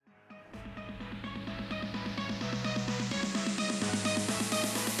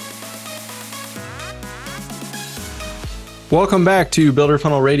Welcome back to Builder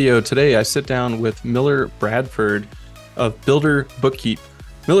Funnel Radio. Today I sit down with Miller Bradford of Builder Bookkeep.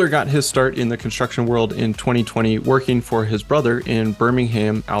 Miller got his start in the construction world in 2020 working for his brother in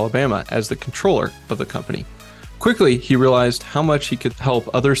Birmingham, Alabama as the controller of the company. Quickly, he realized how much he could help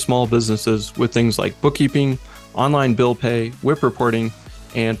other small businesses with things like bookkeeping, online bill pay, WIP reporting,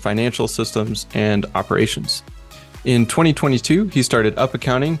 and financial systems and operations. In 2022, he started Up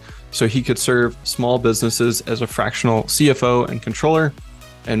Accounting so he could serve small businesses as a fractional CFO and controller,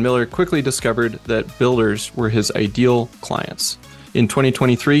 and Miller quickly discovered that builders were his ideal clients. In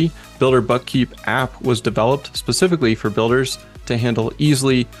 2023, Builder Bookkeep app was developed specifically for builders to handle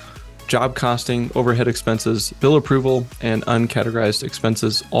easily job costing, overhead expenses, bill approval, and uncategorized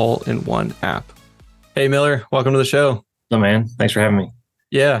expenses all in one app. Hey, Miller, welcome to the show. Oh, man. Thanks for having me.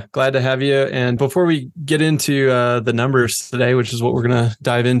 Yeah, glad to have you. And before we get into the numbers today, which is what we're going to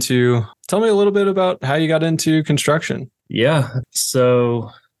dive into, tell me a little bit about how you got into construction. Yeah.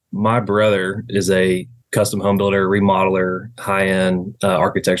 So my brother is a custom home builder, remodeler, high-end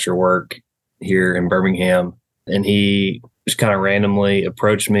architecture work here in Birmingham. And he just kind of randomly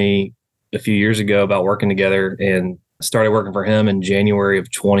approached me a few years ago about working together, and started working for him in January of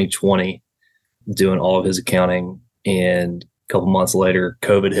 2020, doing all of his accounting. And a couple months later,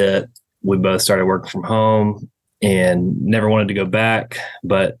 COVID hit. We both started working from home and never wanted to go back,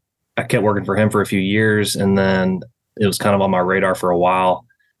 but I kept working for him for a few years. And then it was kind of on my radar for a while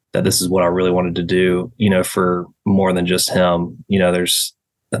that this is what I really wanted to do, for more than just him.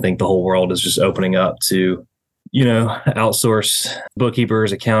 I think the whole world is just opening up to, outsource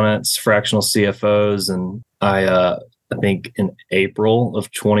bookkeepers, accountants, fractional CFOs. And I think in April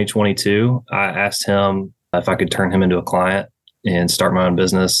of 2022, I asked him if I could turn him into a client and start my own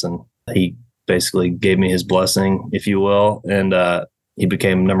business. And he basically gave me his blessing, if you will. And he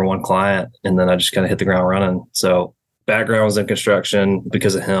became number one client. And then I just kind of hit the ground running. So background was in construction.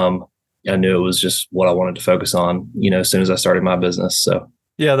 Because of him, I knew it was just what I wanted to focus on, as soon as I started my business. So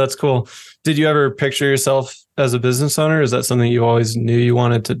yeah, that's cool. Did you ever picture yourself as a business owner? Is that something you always knew you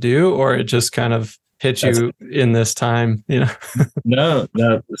wanted to do, or it just kind of hit you in this time? No,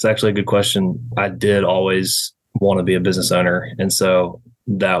 it's actually a good question. I did always want to be a business owner. And so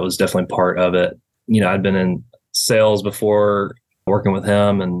that was definitely part of it. I'd been in sales before working with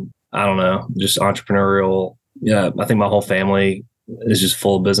him, and I don't know, just entrepreneurial. Yeah, I think my whole family is just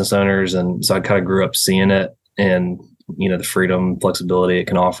full of business owners. And so I kind of grew up seeing it and, the freedom, flexibility it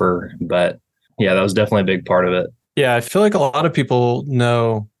can offer. But yeah, that was definitely a big part of it. Yeah, I feel like a lot of people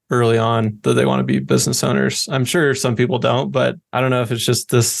know early on that they want to be business owners. I'm sure some people don't, but I don't know if it's just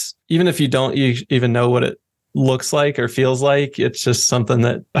this, even if you don't even know what it looks like or feels like, it's just something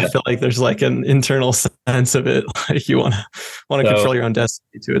that I feel like there's like an internal sense of it. Like you want to control your own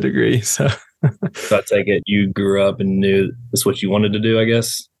destiny to a degree. So I take it you grew up and knew that's what you wanted to do, I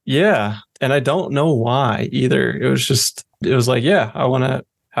guess. Yeah. And I don't know why either. It was like, yeah, I want to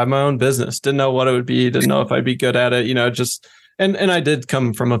have my own business. Didn't know what it would be. Didn't know if I'd be good at it, And I did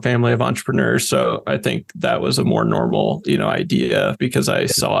come from a family of entrepreneurs. So I think that was a more normal, idea because I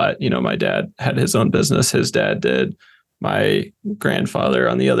saw it. My dad had his own business. His dad did. My grandfather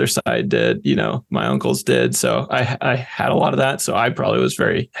on the other side did. My uncles did. So I had a lot of that. So I probably was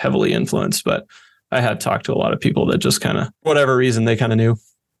very heavily influenced. But I had talked to a lot of people that just kind of, whatever reason, they kind of knew.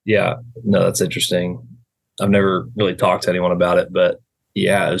 Yeah. No, that's interesting. I've never really talked to anyone about it. But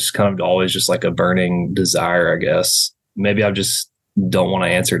yeah, it's kind of always just like a burning desire, I guess. Maybe I just don't want to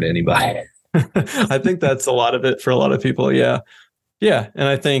answer to anybody. I think that's a lot of it for a lot of people. Yeah. Yeah. And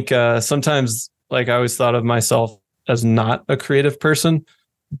I think sometimes, like, I always thought of myself as not a creative person,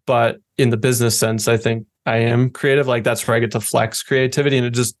 but in the business sense, I think I am creative. Like that's where I get to flex creativity. And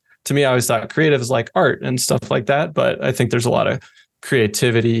it just, to me, I always thought creative is like art and stuff like that. But I think there's a lot of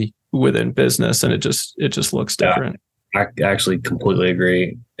creativity within business, and it just looks different. I actually completely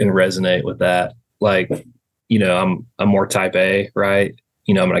agree and resonate with that. Like, I'm more type A, right?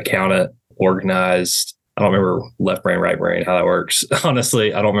 I'm an accountant, organized. I don't remember left brain, right brain, how that works.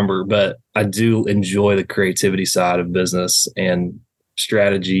 Honestly, I don't remember, but I do enjoy the creativity side of business and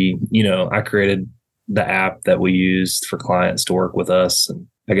strategy. I created the app that we used for clients to work with us. And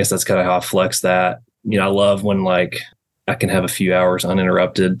I guess that's kind of how I flex that. I love when I can have a few hours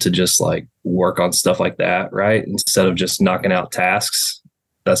uninterrupted to just work on stuff like that, right? Instead of just knocking out tasks.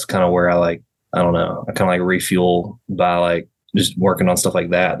 That's kind of where I don't know. I kind of refuel by just working on stuff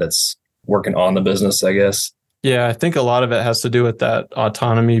like that. That's working on the business, I guess. Yeah, I think a lot of it has to do with that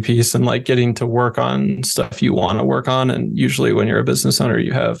autonomy piece and getting to work on stuff you want to work on. And usually when you're a business owner,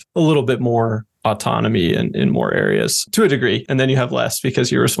 you have a little bit more autonomy in more areas to a degree. And then you have less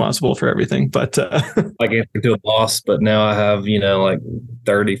because you're responsible for everything. But like answer to a boss, but now I have, like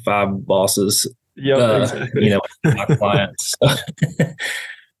 35 bosses, exactly. My clients.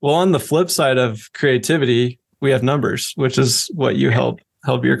 Well, on the flip side of creativity, we have numbers, which is what you help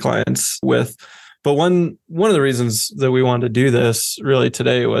your clients with. But one of the reasons that we wanted to do this really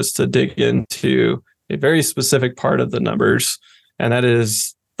today was to dig into a very specific part of the numbers, and that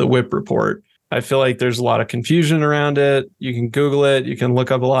is the WIP report. I feel like there's a lot of confusion around it. You can Google it, you can look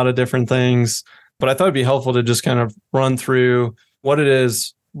up a lot of different things, but I thought it'd be helpful to just kind of run through what it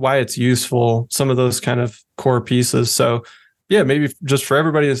is, why it's useful, some of those kind of core pieces. So yeah, maybe just for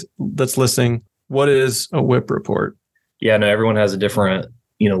everybody that's listening, what is a WIP report? Yeah, no, everyone has a different,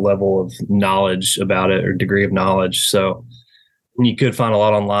 level of knowledge about it or degree of knowledge. So you could find a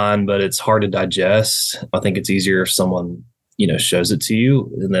lot online, but it's hard to digest. I think it's easier if someone, shows it to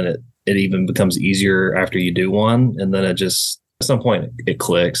you, and then it even becomes easier after you do one. And then it just, at some point it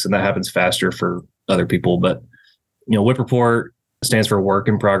clicks, and that happens faster for other people. But, WIP report stands for work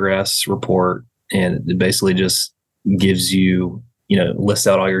in progress report. And it basically just gives you, lists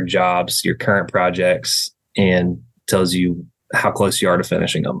out all your jobs, your current projects, and tells you how close you are to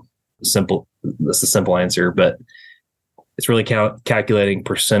finishing them. That's a simple answer, but it's really calculating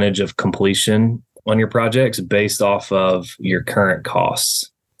percentage of completion on your projects based off of your current costs.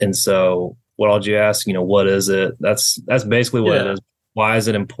 And so what all you ask, what is it? That's basically what it is. Why is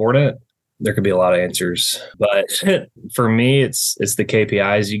it important? There could be a lot of answers, but for me, it's the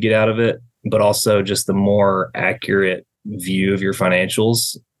KPIs you get out of it, but also just the more accurate view of your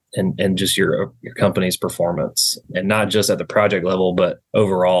financials and just your company's performance, and not just at the project level, but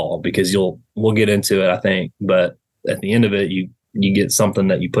overall, because we'll get into it, I think, but at the end of it, you get something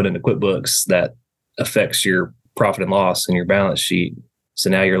that you put into QuickBooks that affects your profit and loss and your balance sheet. So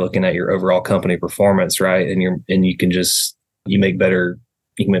now you're looking at your overall company performance, right? And you can make better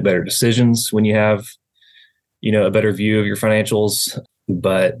decisions when you have, a better view of your financials.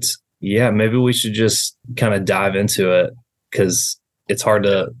 But yeah, maybe we should just kind of dive into it, because it's hard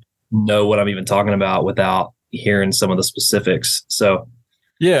to know what I'm even talking about without hearing some of the specifics. So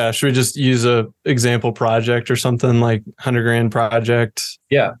yeah, should we just use a example project or something like $100,000 project?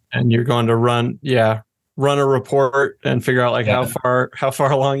 Yeah. And you're going to run a report and figure out how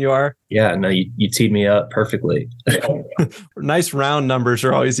far along you are. Yeah, no, you teed me up perfectly. Nice round numbers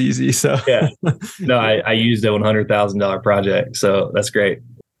are always easy. So yeah, no, I used a $100,000 project, so that's great.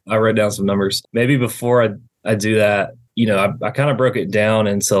 I wrote down some numbers. Maybe before I do that, I kind of broke it down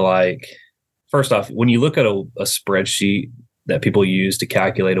into first off, when you look at a spreadsheet that people use to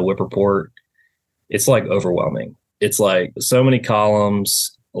calculate a WIP report, it's overwhelming. It's so many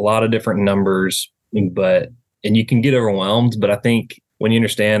columns, a lot of different numbers, and you can get overwhelmed. But I think when you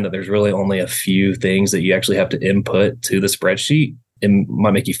understand that there's really only a few things that you actually have to input to the spreadsheet, it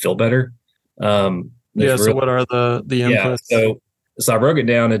might make you feel better. So what are the inputs? Yeah, so I broke it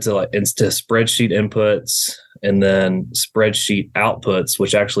down into spreadsheet inputs and then spreadsheet outputs,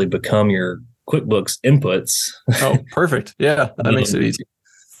 which actually become your QuickBooks inputs. Oh, perfect. Yeah, that makes it easy.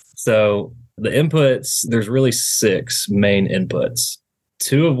 So the inputs, there's really 6 main inputs,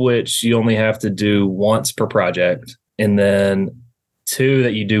 2 of which you only have to do once per project, and then 2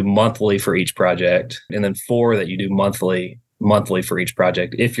 that you do monthly for each project, and then 4 that you do monthly for each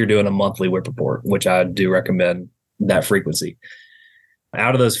project if you're doing a monthly WIP report, which I do recommend that frequency.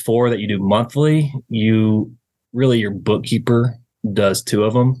 Out of those 4 that you do monthly, your bookkeeper does 2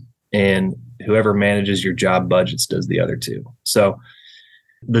 of them, and whoever manages your job budgets does the other 2. So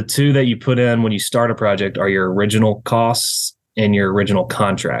the 2 that you put in when you start a project are your original costs and your original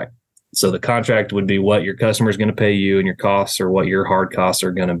contract. So the contract would be what your customer is going to pay you, and your costs are what your hard costs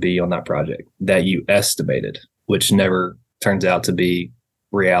are going to be on that project that you estimated, which never turns out to be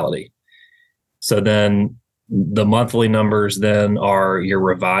reality. So then the monthly numbers then are your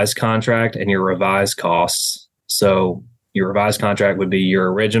revised contract and your revised costs. So your revised contract would be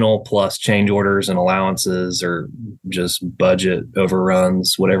your original plus change orders and allowances, or just budget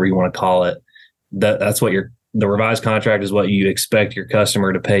overruns, whatever you want to call it. That's what the revised contract is, what you expect your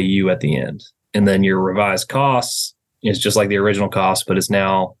customer to pay you at the end. And then your revised costs is just like the original cost, but it's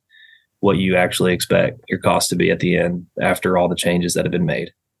now what you actually expect your cost to be at the end after all the changes that have been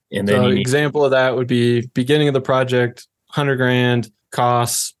made. And then example of that would be beginning of the project, $100,000,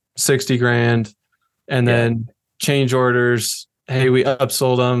 costs $60,000, and then change orders. Hey, we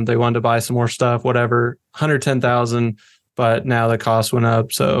upsold them. They wanted to buy some more stuff, whatever, $110,000, but now the cost went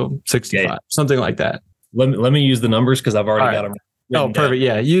up. So 65, something like that. Let me use the numbers, because I've already got them. Oh, perfect.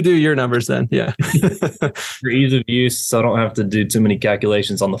 Yeah. You do your numbers then. Yeah. For ease of use, so I don't have to do too many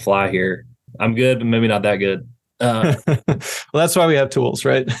calculations on the fly here. I'm good, but maybe not that good. Well, that's why we have tools,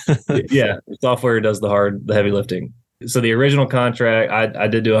 right? Yeah, software does the heavy lifting. So the original contract, I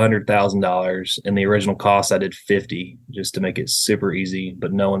did do $100,000, and the original cost I did 50 just to make it super easy.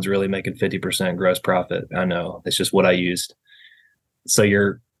 But no one's really making 50% gross profit. I know it's just what I used. So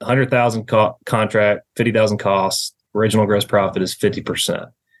your 100,000 contract, 50,000 costs, original gross profit is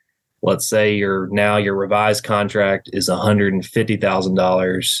 50%. Let's say your revised contract is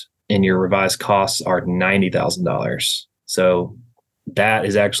 $150,000, and your revised costs are $90,000. So that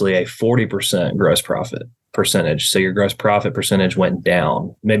is actually a 40% gross profit percentage. So your gross profit percentage went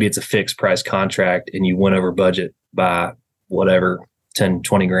down. Maybe it's a fixed price contract and you went over budget by whatever, 10,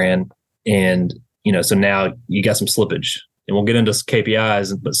 20 grand. And, so now you got some slippage, and we'll get into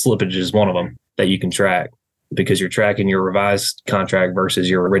KPIs, but slippage is one of them that you can track because you're tracking your revised contract versus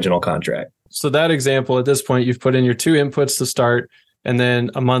your original contract. So that example, at this point, you've put in your 2 inputs to start, and then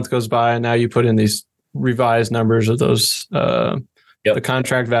a month goes by and now you put in these revised numbers of those, the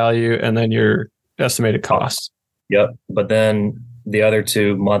contract value, and then your estimated costs. Yep. But then the other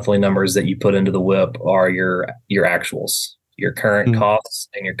 2 monthly numbers that you put into the WIP are your actuals, your current costs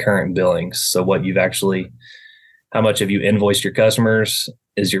and your current billings. So how much have you invoiced your customers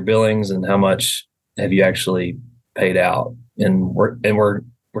is your billings, and how much have you actually paid out? And we're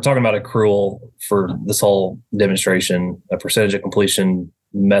talking about accrual for this whole demonstration. A percentage of completion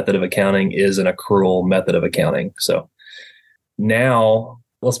method of accounting is an accrual method of accounting. So now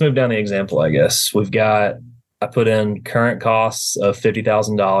let's move down the example, I guess. I put in current costs of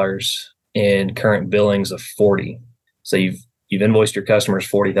 $50,000 and current billings of 40. So you've invoiced your customers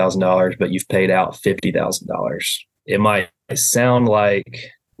 $40,000, but you've paid out $50,000. It might sound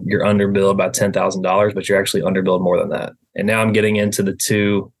like you're underbilled by $10,000, but you're actually underbilled more than that. And now I'm getting into the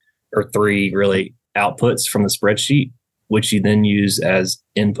 2 or 3 really outputs from the spreadsheet, which you then use as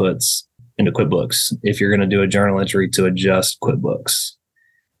inputs into QuickBooks if you're going to do a journal entry to adjust QuickBooks.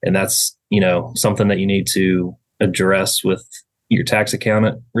 And that's, something that you need to address with your tax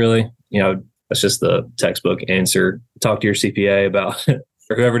accountant, really. That's just the textbook answer. Talk to your CPA about,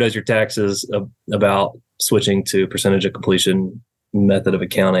 or whoever does your taxes, about switching to percentage of completion method of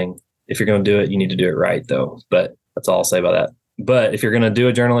accounting. If you're going to do it, you need to do it right, though. But that's all I'll say about that. But if you're going to do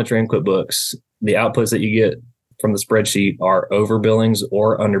a journal entry in QuickBooks, the outputs that you get from the spreadsheet are over billings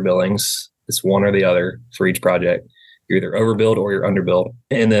or under billings. It's one or the other for each project. You're either overbilled or you're underbilled.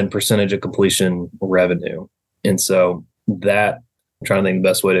 And then percentage of completion revenue. And so I'm trying to think the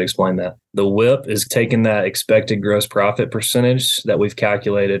best way to explain that. The WIP is taking that expected gross profit percentage that we've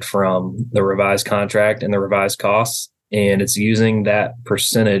calculated from the revised contract and the revised costs, and it's using that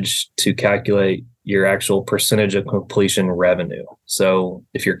percentage to calculate your actual percentage of completion revenue. So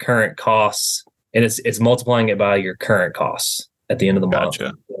if your current costs, and it's multiplying it by your current costs at the end of the month.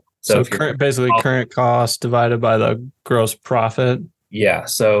 Gotcha. So current costs divided by the gross profit. Yeah.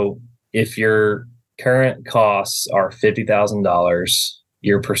 So if your current costs are $50,000,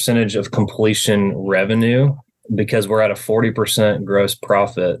 your percentage of completion revenue, because we're at a 40% gross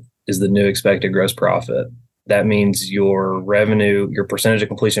profit, is the new expected gross profit. That means your revenue, your percentage of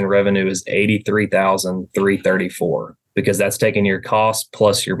completion revenue is $83,334, because that's taking your cost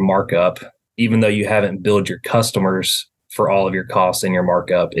plus your markup. Even though you haven't billed your customers for all of your costs and your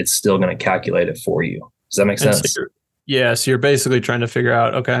markup, it's still going to calculate it for you. Does that make sense? So you're basically trying to figure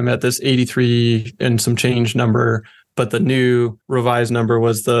out, okay, I'm at this 83 and some change number, but the new revised number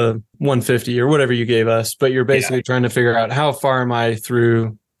was the 150 or whatever you gave us. But you're basically trying to figure out how far am I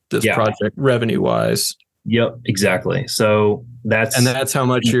through this project revenue wise. Yep, exactly. So that's how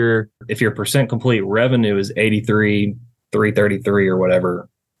much if your percent complete revenue is 83,333 or whatever,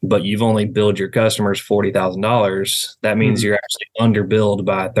 but you've only billed your customers $40,000, that means you're actually underbilled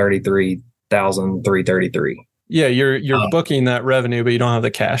by $33,333. Yeah, you're booking that revenue, but you don't have the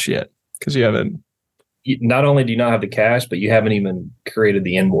cash yet because you haven't. Not only do you not have the cash, but you haven't even created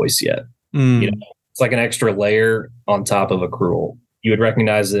the invoice yet. It's like an extra layer on top of accrual. You would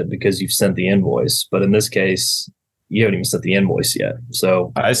recognize it because you've sent the invoice, but in this case, you haven't even sent the invoice yet.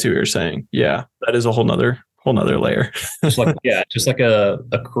 So I see what you're saying. Yeah, that is a whole nother layer. just like a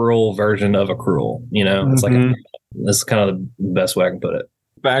accrual version of accrual. It's that's kind of the best way I can put it.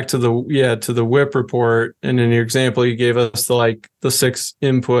 Back to the WIP report, and in your example, you gave us the 6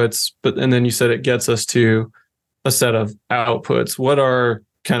 inputs, and then you said it gets us to a set of outputs. What are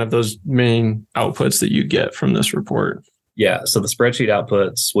kind of those main outputs that you get from this report? Yeah. So the spreadsheet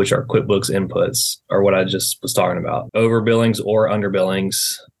outputs, which are QuickBooks inputs, are what I just was talking about. Over billings or under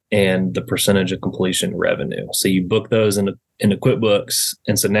billings, and the percentage of completion revenue. So you book those into QuickBooks.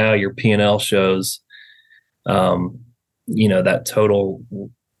 And so now your P&L shows, that total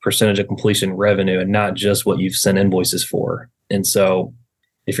percentage of completion revenue and not just what you've sent invoices for. And so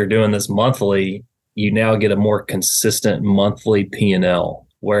if you're doing this monthly, you now get a more consistent monthly P&L.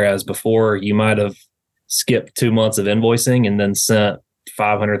 Whereas before you might have skipped 2 months of invoicing and then sent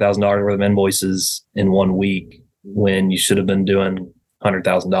 $500,000 worth of invoices in 1 week when you should have been doing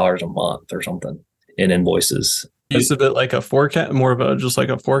 $100,000 a month or something in invoices. Use of it like a forecast, more of a just like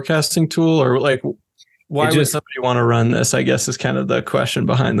a forecasting tool, or like why would somebody want to run this? I guess is kind of the question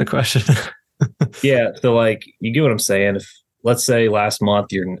behind the question. Yeah, so like you get what I'm saying. If let's say last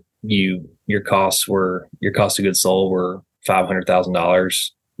month your cost of goods sold were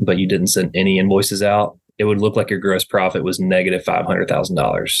 $500,000, but you didn't send any invoices out, it would look like your gross profit was negative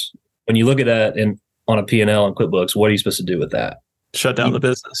 $500,000. When you look at that on a P&L in QuickBooks, what are you supposed to do with that? Shut down the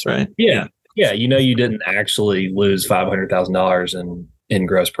business, right? Yeah. Yeah. You didn't actually lose $500,000 in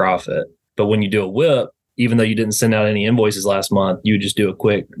gross profit. But when you do a WIP, even though you didn't send out any invoices last month, you would just do a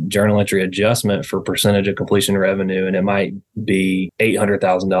quick journal entry adjustment for percentage of completion revenue. And it might be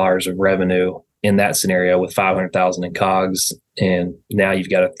 $800,000 of revenue in that scenario with $500,000 in COGS. And now you've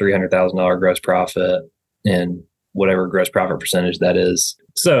got a $300,000 gross profit and whatever gross profit percentage that is.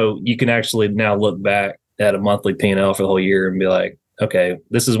 So you can actually now look back at a monthly P&L for the whole year and be like, okay,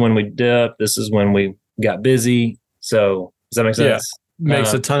 this is when we dipped. This is when we got busy. So does that make sense? Yeah,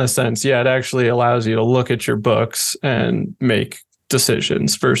 makes a ton of sense. Yeah, it actually allows you to look at your books and make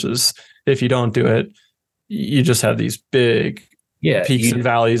decisions versus if you don't do it, you just have these big peaks and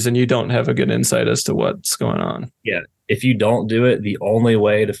valleys and you don't have a good insight as to what's going on. Yeah. If you don't do it, the only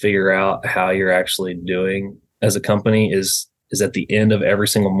way to figure out how you're actually doing as a company is at the end of every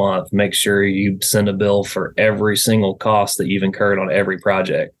single month, make sure you send a bill for every single cost that you've incurred on every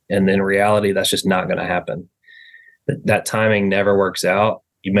project. And in reality, that's just not going to happen. That timing never works out.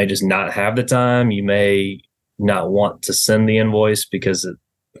 You may just not have the time. You may not want to send the invoice because the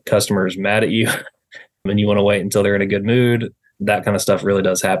customer is mad at you and you want to wait until they're in a good mood. That kind of stuff really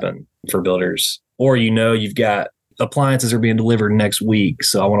does happen for builders. Or, you've got appliances are being delivered next week,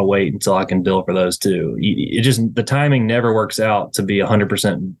 so I want to wait until I can bill for those too. The timing never works out to be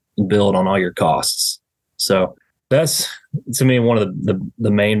 100% billed on all your costs. So that's, to me, one of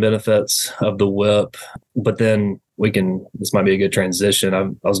the main benefits of the WIP. But then this might be a good transition. I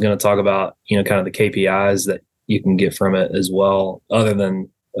was going to talk about, kind of the KPIs that you can get from it as well, other than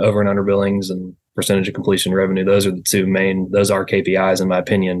over and under billings and percentage of completion revenue. Those are the two main, those are KPIs in my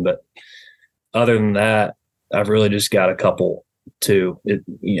opinion. But other than that, I've really just got a couple too.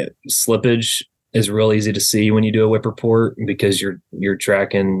 Slippage is real easy to see when you do a WIP report because you're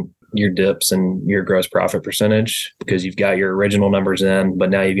tracking your dips and your gross profit percentage because you've got your original numbers in, but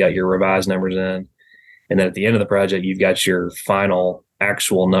now you've got your revised numbers in. And then at the end of the project, you've got your final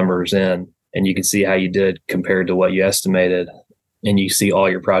actual numbers in, and you can see how you did compared to what you estimated. And you see all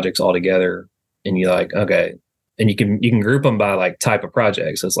your projects all together and you're like, okay. And you can group them by like type of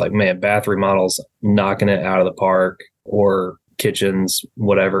project. So it's like, man, bath remodels, knocking it out of the park, or kitchens,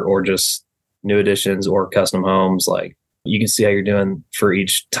 whatever, or just new additions or custom homes. Like you can see how you're doing for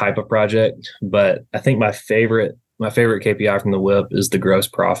each type of project. But I think my favorite KPI from the WIP is the gross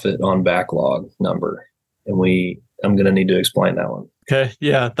profit on backlog number. And I'm going to need to explain that one. Okay.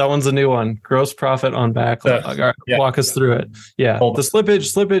 Yeah. That one's a new one. Gross profit on backlog. All right, yeah. Walk us through it. Yeah. The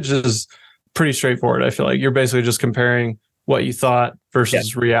slippage is pretty straightforward. I feel like you're basically just comparing what you thought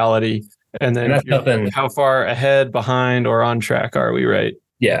versus reality. And then how far ahead, behind, or on track are we, right?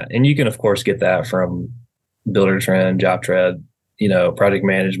 Yeah. And you can, of course, get that from Builder Trend, Job Tread, project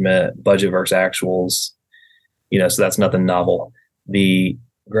management, budget versus actuals, so that's nothing novel. The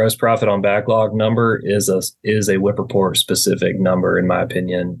gross profit on backlog number is a WIP report specific number, in my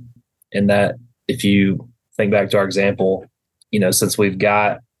opinion. And that, if you think back to our example, since we've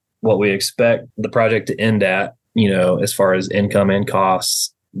got what we expect the project to end at, as far as income and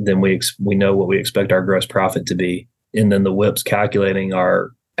costs, then we know what we expect our gross profit to be. And then the WIP's calculating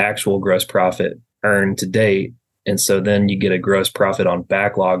our actual gross profit earned to date. And so then you get a gross profit on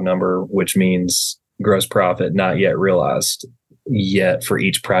backlog number, which means gross profit not yet realized yet for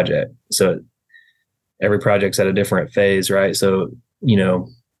each project. So every project's at a different phase, right? So,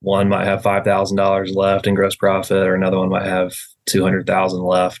 one might have $5,000 left in gross profit, or another one might have $200,000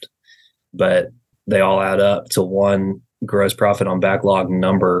 left, but they all add up to one gross profit on backlog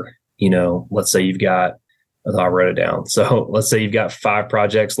number. Let's say you've got, I wrote it down. So let's say you've got 5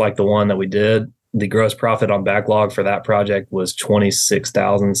 projects like the one that we did. The gross profit on backlog for that project was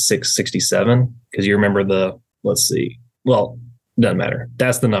 $26,667. Because you remember let's see. Well, doesn't matter.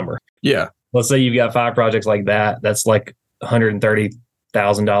 That's the number. Yeah. Let's say you've got 5 projects like that. That's like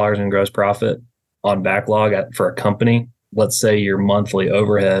 $130,000 in gross profit on backlog for a company. let's say your monthly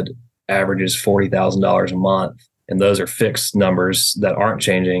overhead averages $40,000 a month, and those are fixed numbers that aren't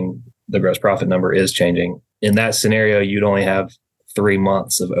changing. The gross profit number is changing. In that scenario, you'd only have 3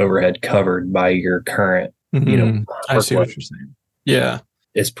 months of overhead covered by your current, I see what you're saying. Yeah.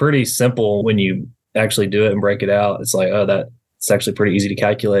 It's pretty simple when you actually do it and break it out. It's like, oh, it's actually pretty easy to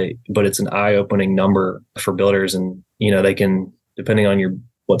calculate, but it's an eye-opening number for builders. And, they can, depending on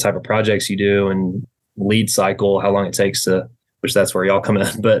what type of projects you do and lead cycle, how long it takes to, which that's where y'all come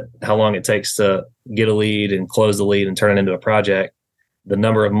in, but how long it takes to get a lead and close the lead and turn it into a project. The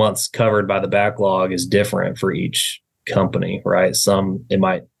number of months covered by the backlog is different for each company, right?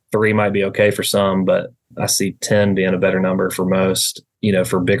 3 might be okay for some, but I see 10 being a better number for most,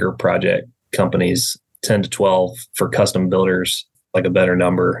 for bigger project companies, 10 to 12 for custom builders, like a better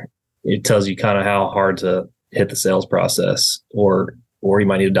number. It tells you kind of how hard to hit the sales process, or you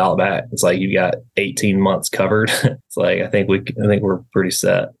might need to dial it back. It's like you got 18 months covered. It's like, I think we're pretty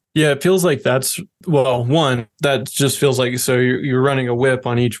set. Yeah, it feels like one, that just feels like, so you're running a whip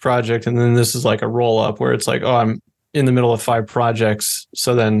on each project, and then this is like a roll up where it's like, oh, I'm in the middle of 5 projects.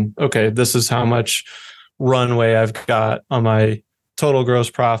 So then, okay, this is how much runway I've got on my total gross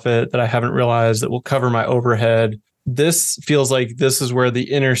profit that I haven't realized that will cover my overhead. This feels like this is where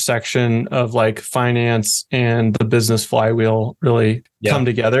the intersection of like finance and the business flywheel really come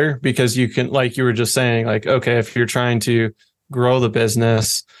together, because you can, like you were just saying, like, okay, if you're trying to grow the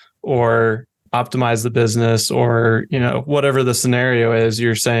business or optimize the business, or, whatever the scenario is,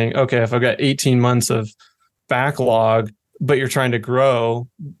 you're saying, okay, if I've got 18 months of backlog, but you're trying to grow,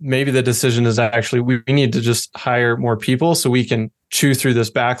 maybe the decision is actually we need to just hire more people so we can chew through this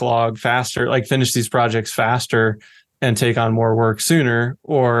backlog faster, like finish these projects faster and take on more work sooner.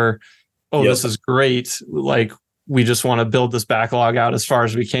 Or, this is great. Like, we just want to build this backlog out as far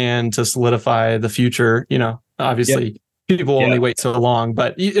as we can to solidify the future. Obviously people only wait so long,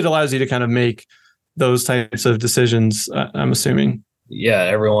 but it allows you to kind of make those types of decisions, I'm assuming. Yeah.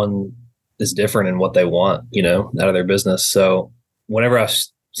 Everyone is different in what they want, out of their business. So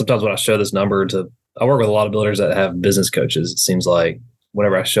sometimes when I show this number I work with a lot of builders that have business coaches. It seems like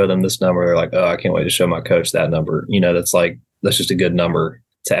whenever I show them this number, they're like, oh, I can't wait to show my coach that number. That's just a good number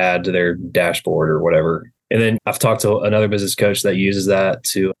to add to their dashboard or whatever. And then I've talked to another business coach that uses that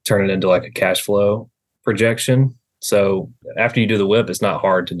to turn it into like a cash flow projection. So after you do the whip, it's not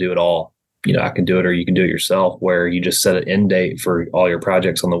hard to do it all. I can do it, or you can do it yourself, where you just set an end date for all your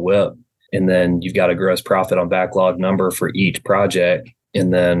projects on the whip. And then you've got a gross profit on backlog number for each project.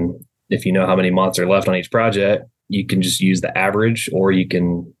 And then if you know how many months are left on each project, you can just use the average, or you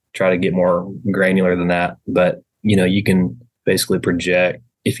can try to get more granular than that. But, you can basically project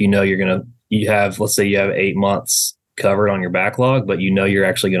if let's say you have 8 months covered on your backlog, but you're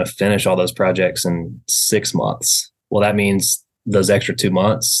actually going to finish all those projects in 6 months. Well, that means those extra 2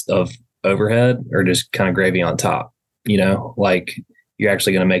 months of overhead are just kind of gravy on top, like you're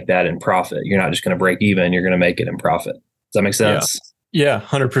actually going to make that in profit. You're not just going to break even. You're going to make it in profit. Does that make sense? Yeah,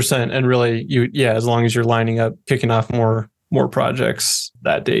 100%. And really, as long as you're lining up, kicking off more projects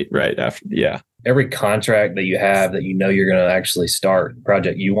that date, right after. Yeah. Every contract that you have that you're going to actually start a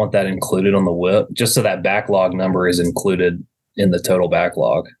project, you want that included on the whip, just so that backlog number is included in the total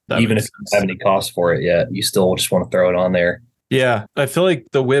backlog. Even if you don't have any costs for it yet, you still just want to throw it on there. Yeah. I feel like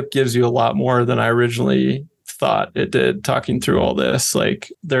the whip gives you a lot more than I originally thought it did, talking through all this.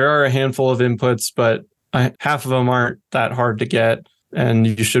 Like, there are a handful of inputs, but half of them aren't that hard to get, and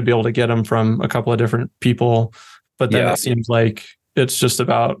you should be able to get them from a couple of different people. But then it seems like it's just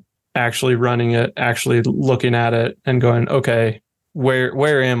about actually running it, actually looking at it and going, okay,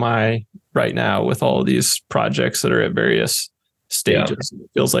 where am I right now with all of these projects that are at various stages? It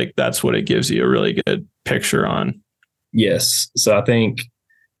feels like that's what it gives you a really good picture on. Yes. So I think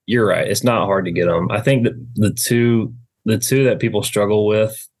you're right. It's not hard to get them. I think that the two that people struggle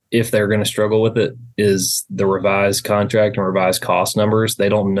with, if they're going to struggle with it, is the revised contract and revised cost numbers. They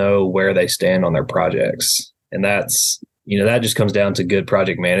don't know where they stand on their projects. And that's, that just comes down to good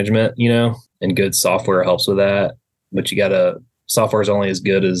project management, and good software helps with that. But software is only as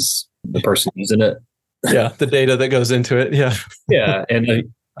good as the person using it. Yeah. The data that goes into it. Yeah. Yeah. And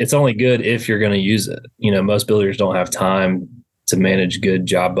it's only good if you're going to use it. Most builders don't have time to manage good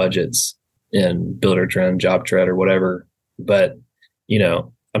job budgets in Builder Trend, Job Tread, or whatever. But,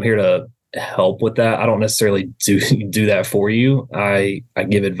 I'm here to help with that. I don't necessarily do that for you. I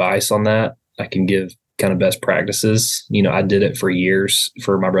give advice on that. I can give kind of best practices. I did it for years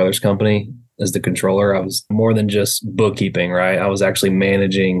for my brother's company as the controller. I was more than just bookkeeping, right? I was actually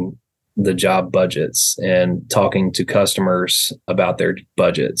managing the job budgets and talking to customers about their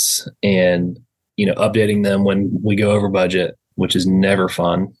budgets and, updating them when we go over budget, which is never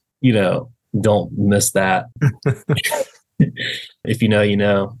fun. Don't miss that. If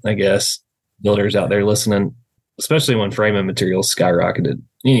I guess builders out there listening, especially when framing materials skyrocketed.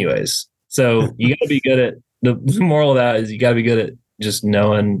 Anyways, so you got to be good at the moral of that is you got to be good at just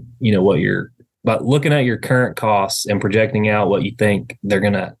knowing, what about looking at your current costs and projecting out what you think they're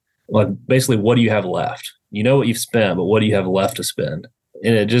going to, like, basically, what do you have left? You know what you've spent, but what do you have left to spend?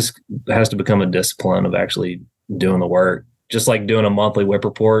 And it just has to become a discipline of actually doing the work. Just like doing a monthly WIP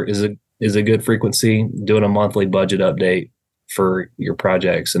report is a good frequency. Doing a monthly budget update for your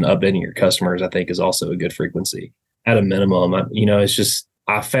projects and updating your customers, I think, is also a good frequency. At a minimum, it's just,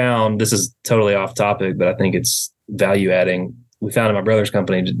 I found, this is totally off topic, but I think it's value adding. We found in my brother's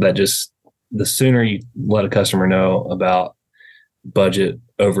company that just the sooner you let a customer know about budget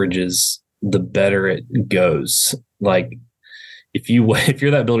overages, the better it goes. Like, if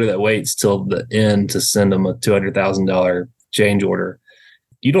you're that builder that waits till the end to send them a $200,000 change order,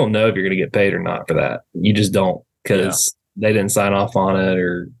 you don't know if you're going to get paid or not for that. You just don't, because they didn't sign off on it,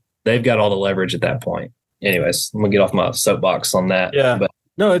 or they've got all the leverage at that point. Anyways, I'm gonna get off my soapbox on that. Yeah. But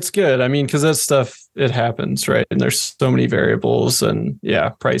no, it's good. I mean, because that stuff, it happens, right? And there's so many variables, and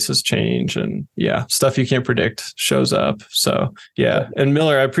prices change, and stuff you can't predict shows up. So and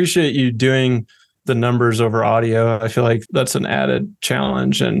Miller, I appreciate you doing the numbers over audio. I feel like that's an added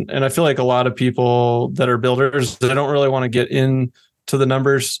challenge. And I feel like a lot of people that are builders, they don't really want to get into the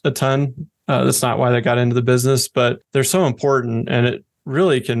numbers a ton. That's not why they got into the business, but they're so important, and it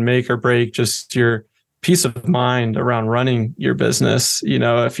really can make or break just your peace of mind around running your business.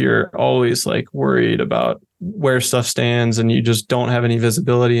 If you're always like worried about where stuff stands and you just don't have any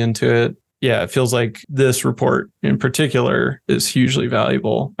visibility into it. Yeah, it feels like this report in particular is hugely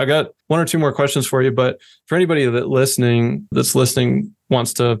valuable. I got one or two more questions for you, but for anybody that's listening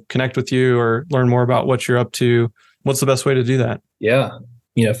wants to connect with you or learn more about what you're up to, what's the best way to do that? Yeah.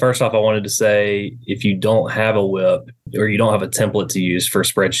 First off, I wanted to say, if you don't have a WIP or you don't have a template to use for a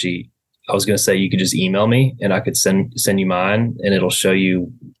spreadsheet, I was going to say you could just email me and I could send you mine, and it'll show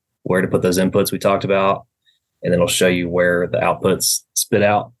you where to put those inputs we talked about, and then it'll show you where the outputs spit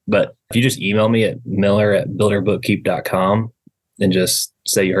out. But if you just email me at miller@builderbookkeep.com and just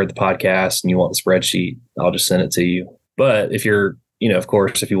say you heard the podcast and you want the spreadsheet, I'll just send it to you. But if you're, of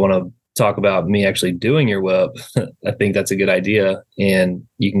course, if you want to talk about me actually doing your WIP, I think that's a good idea. And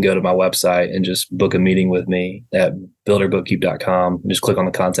you can go to my website and just book a meeting with me at builderbookkeep.com and just click on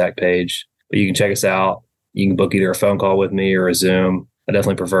the contact page. But you can check us out. You can book either a phone call with me or a Zoom. I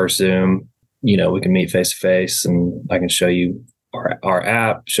definitely prefer Zoom. We can meet face to face, and I can show you our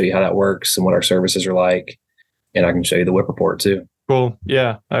app, show you how that works and what our services are like. And I can show you the WIP report too. Cool.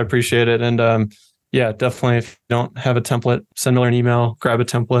 Yeah, I appreciate it. And definitely, if you don't have a template, send Miller an email, grab a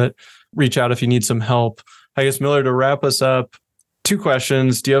template, reach out if you need some help. I guess, Miller, to wrap us up, 2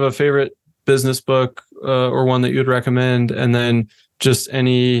 questions. Do you have a favorite business book or one that you would recommend? And then just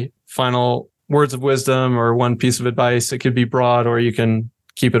any final words of wisdom or one piece of advice. It could be broad, or you can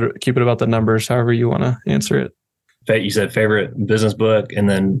keep it about the numbers, however you want to answer it. You said favorite business book and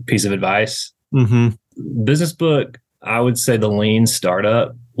then piece of advice. Mm-hmm. Business book, I would say the Lean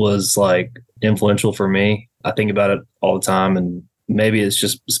Startup was like influential for me. I think about it all the time, and maybe it's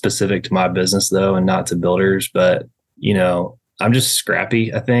just specific to my business though, and not to builders, but I'm just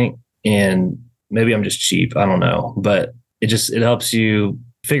scrappy, I think. And maybe I'm just cheap. I don't know, but it helps you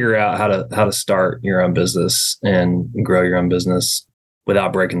figure out how to start your own business and grow your own business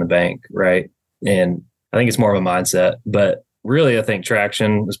without breaking the bank. Right. And I think it's more of a mindset, but really, I think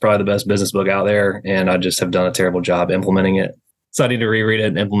Traction is probably the best business book out there. And I just have done a terrible job implementing it. So I need to reread it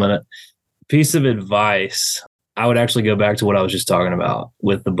and implement it. Piece of advice, I would actually go back to what I was just talking about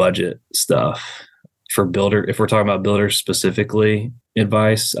with the budget stuff. For builder, if we're talking about builders specifically,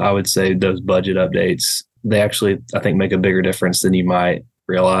 advice, I would say those budget updates, they actually, I think, make a bigger difference than you might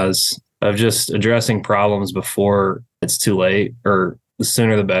realize, of just addressing problems before it's too late, or the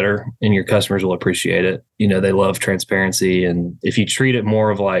sooner the better, and your customers will appreciate it. They love transparency. And if you treat it more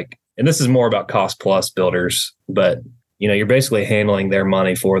of like, and this is more about cost plus builders, but you're basically handling their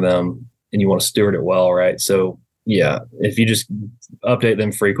money for them and you want to steward it well, right? So if you just update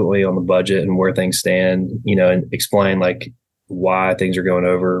them frequently on the budget and where things stand, and explain like why things are going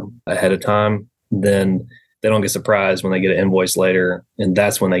over ahead of time, then they don't get surprised when they get an invoice later, and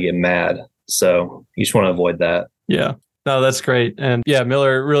that's when they get mad. So you just want to avoid that. Yeah. No, that's great. And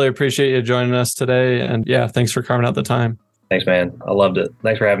Miller, really appreciate you joining us today. And thanks for carving out the time. Thanks, man. I loved it.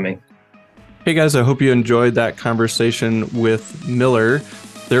 Thanks for having me. Hey guys, I hope you enjoyed that conversation with Miller.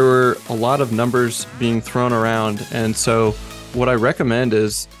 There were a lot of numbers being thrown around. And so what I recommend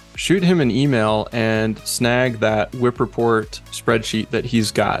is shoot him an email and snag that WIP report spreadsheet that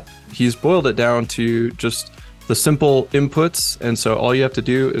he's got. He's boiled it down to just the simple inputs. And so all you have to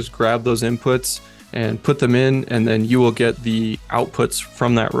do is grab those inputs and put them in, and then you will get the outputs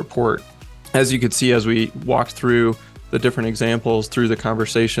from that report. As you could see, as we walked through the different examples through the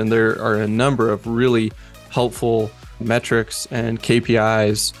conversation, there are a number of really helpful metrics and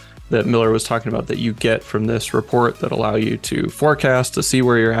KPIs that Miller was talking about that you get from this report that allow you to forecast, to see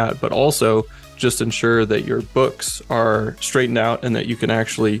where you're at, but also just ensure that your books are straightened out and that you can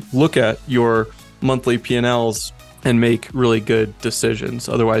actually look at your monthly P&Ls and make really good decisions.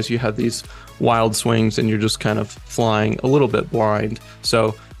 Otherwise, you have these wild swings and you're just kind of flying a little bit blind.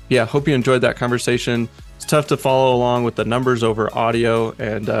 So yeah, hope you enjoyed that conversation. It's tough to follow along with the numbers over audio,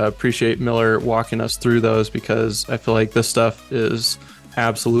 and appreciate Miller walking us through those, because I feel like this stuff is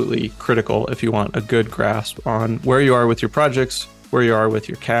absolutely critical if you want a good grasp on where you are with your projects, where you are with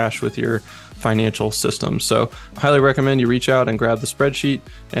your cash, with your financial system. So highly recommend you reach out and grab the spreadsheet,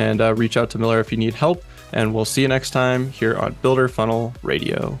 and reach out to Miller if you need help. And we'll see you next time here on Builder Funnel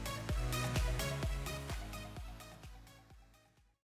Radio.